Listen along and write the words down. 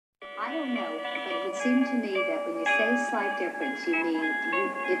I don't know, but it would seem to me that when you say slight difference, it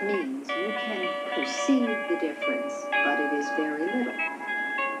means you can perceive the difference, but it is very little.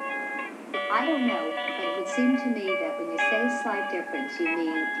 I don't know, but it would seem to me that when you say slight difference,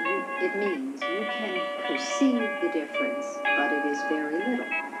 it means you can perceive the difference, but it is very little.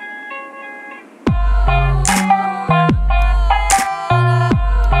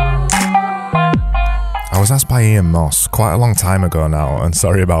 I was asked by Ian Moss quite a long time ago now, and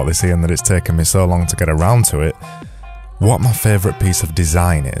sorry about this, Ian, that it's taken me so long to get around to it, what my favourite piece of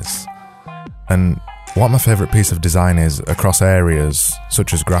design is. And what my favourite piece of design is across areas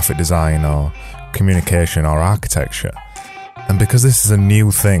such as graphic design or communication or architecture. And because this is a new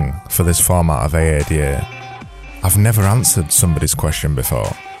thing for this format of AADA, I've never answered somebody's question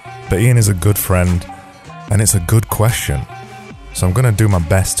before. But Ian is a good friend, and it's a good question. So I'm going to do my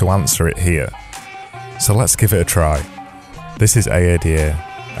best to answer it here. So let's give it a try. This is AADA,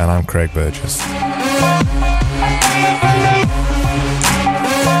 and I'm Craig Burgess.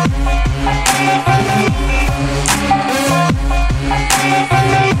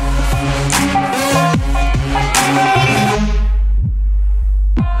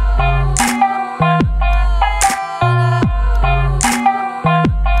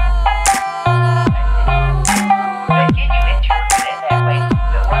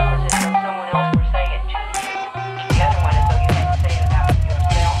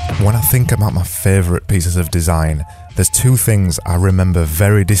 When I think about my favourite pieces of design, there's two things I remember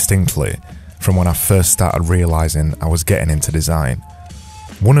very distinctly from when I first started realising I was getting into design.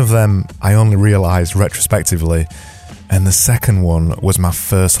 One of them I only realised retrospectively, and the second one was my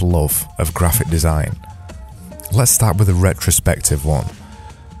first love of graphic design. Let's start with the retrospective one.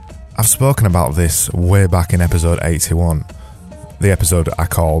 I've spoken about this way back in episode 81, the episode I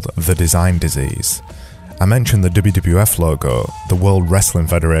called The Design Disease. I mentioned the WWF logo, the World Wrestling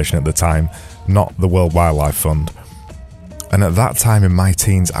Federation at the time, not the World Wildlife Fund. And at that time in my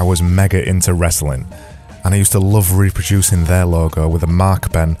teens, I was mega into wrestling, and I used to love reproducing their logo with a marker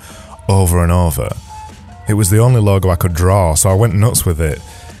pen over and over. It was the only logo I could draw, so I went nuts with it,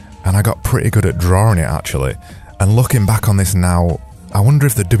 and I got pretty good at drawing it actually. And looking back on this now, I wonder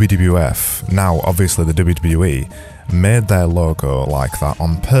if the WWF, now obviously the WWE, made their logo like that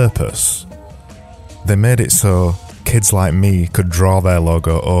on purpose. They made it so kids like me could draw their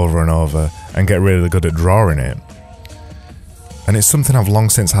logo over and over and get really good at drawing it. And it's something I've long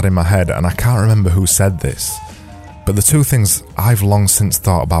since had in my head, and I can't remember who said this, but the two things I've long since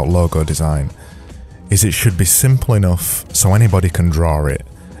thought about logo design is it should be simple enough so anybody can draw it,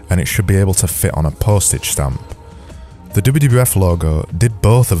 and it should be able to fit on a postage stamp. The WWF logo did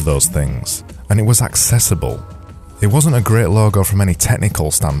both of those things, and it was accessible. It wasn't a great logo from any technical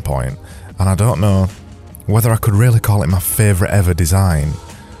standpoint, and I don't know whether I could really call it my favourite ever design,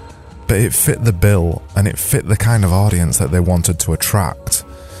 but it fit the bill and it fit the kind of audience that they wanted to attract,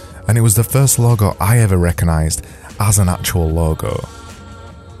 and it was the first logo I ever recognised as an actual logo.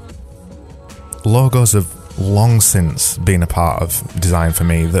 Logos have long since been a part of design for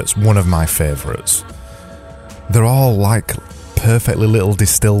me that's one of my favourites. They're all like perfectly little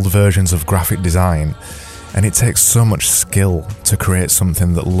distilled versions of graphic design, and it takes so much skill to create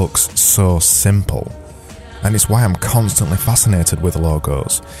something that looks so simple. And it's why I'm constantly fascinated with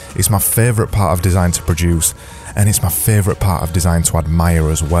logos. It's my favourite part of design to produce, and it's my favourite part of design to admire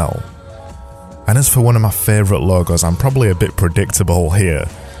as well. And as for one of my favourite logos, I'm probably a bit predictable here,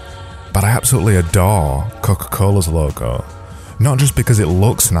 but I absolutely adore Coca-Cola's logo. Not just because it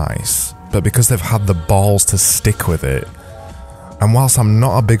looks nice, but because they've had the balls to stick with it. And whilst I'm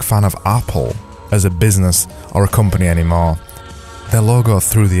not a big fan of Apple as a business or a company anymore, their logo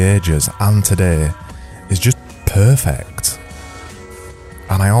through the ages and today is just perfect.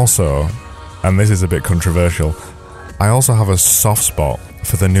 And I also, and this is a bit controversial, I also have a soft spot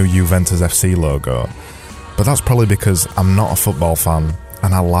for the new Juventus FC logo, but that's probably because I'm not a football fan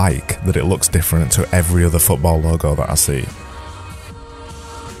and I like that it looks different to every other football logo that I see.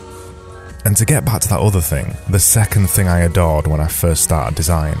 And to get back to that other thing, the second thing I adored when I first started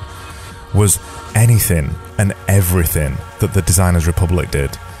design was anything and everything that the Designers Republic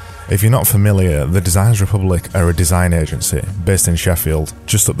did. If you're not familiar, the Designers Republic are a design agency based in Sheffield,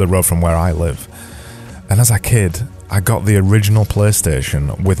 just up the road from where I live. And as a kid, I got the original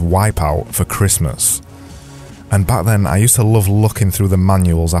PlayStation with Wipeout for Christmas. And back then, I used to love looking through the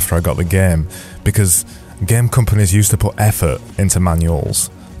manuals after I got the game, because game companies used to put effort into manuals.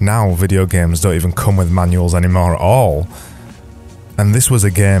 Now, video games don't even come with manuals anymore at all. And this was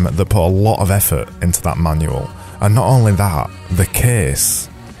a game that put a lot of effort into that manual. And not only that, the case,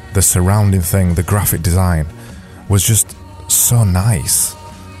 the surrounding thing, the graphic design, was just so nice.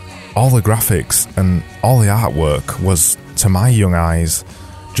 all the graphics and all the artwork was, to my young eyes,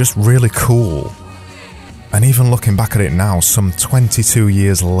 just really cool. And even looking back at it now, some 22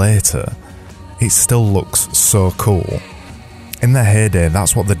 years later, it still looks so cool. In their heyday,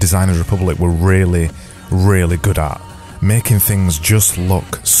 that's what the Designers Republic were really, really good at. Making things just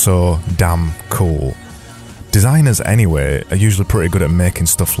look so damn cool. Designers, anyway, are usually pretty good at making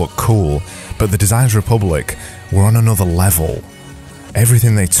stuff look cool, but the Designers Republic were on another level.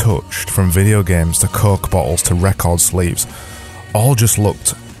 Everything they touched, from video games to Coke bottles to record sleeves, all just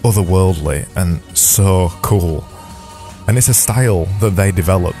looked otherworldly and so cool. And it's a style that they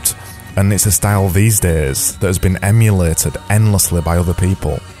developed, and it's a style these days that has been emulated endlessly by other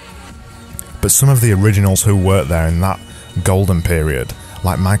people. But some of the originals who worked there in that golden period,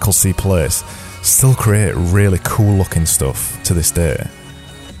 like Michael C. Place, still create really cool looking stuff to this day.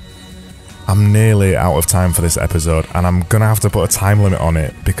 I'm nearly out of time for this episode, and I'm gonna have to put a time limit on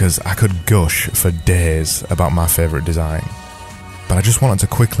it because I could gush for days about my favourite design. But I just wanted to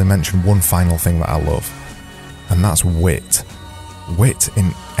quickly mention one final thing that I love, and that's wit. Wit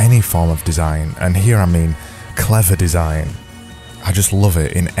in any form of design, and here I mean clever design. I just love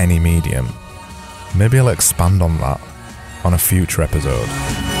it in any medium. Maybe I'll expand on that on a future episode.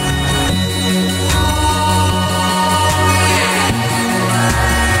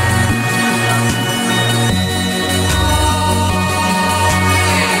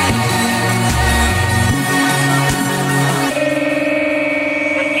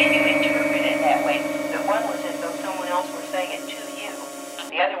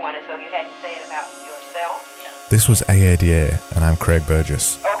 This was AADA, and I'm Craig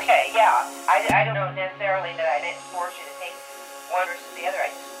Burgess. Okay, yeah. I don't know necessarily that I didn't force you to take one versus the other.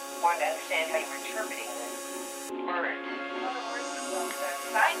 I just wanted to understand how you were interpreting the word. Well, the words themselves,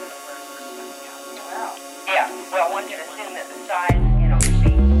 the size of the words were something else as well. Yeah, well, one can assume that the size, would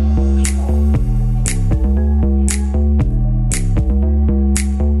be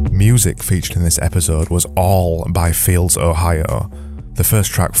equal. Music featured in this episode was all by Fields, Ohio. The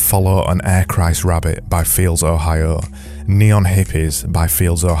first track, Follow an Air Christ Rabbit by Fields, Ohio, Neon Hippies by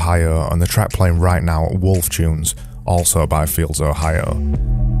Fields, Ohio, and the track playing right now, Wolf Tunes, also by Fields, Ohio.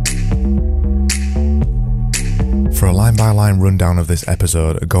 For a line-by-line rundown of this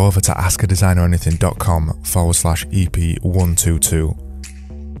episode, go over to askadesigneranything.com/EP122.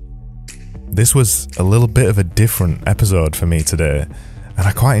 This was a little bit of a different episode for me today, and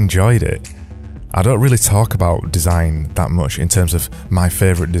I quite enjoyed it. I don't really talk about design that much in terms of my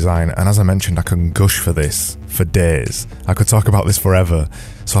favourite design, and as I mentioned, I can gush for this for days. I could talk about this forever,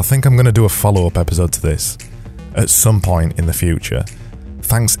 so I think I'm going to do a follow-up episode to this at some point in the future.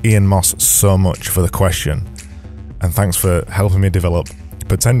 Thanks Ian Moss so much for the question, and thanks for helping me develop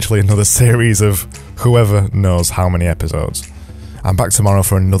potentially another series of whoever knows how many episodes. I'm back tomorrow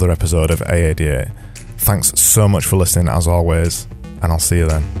for another episode of AADA. Thanks so much for listening as always, and I'll see you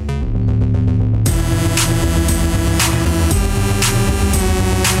then.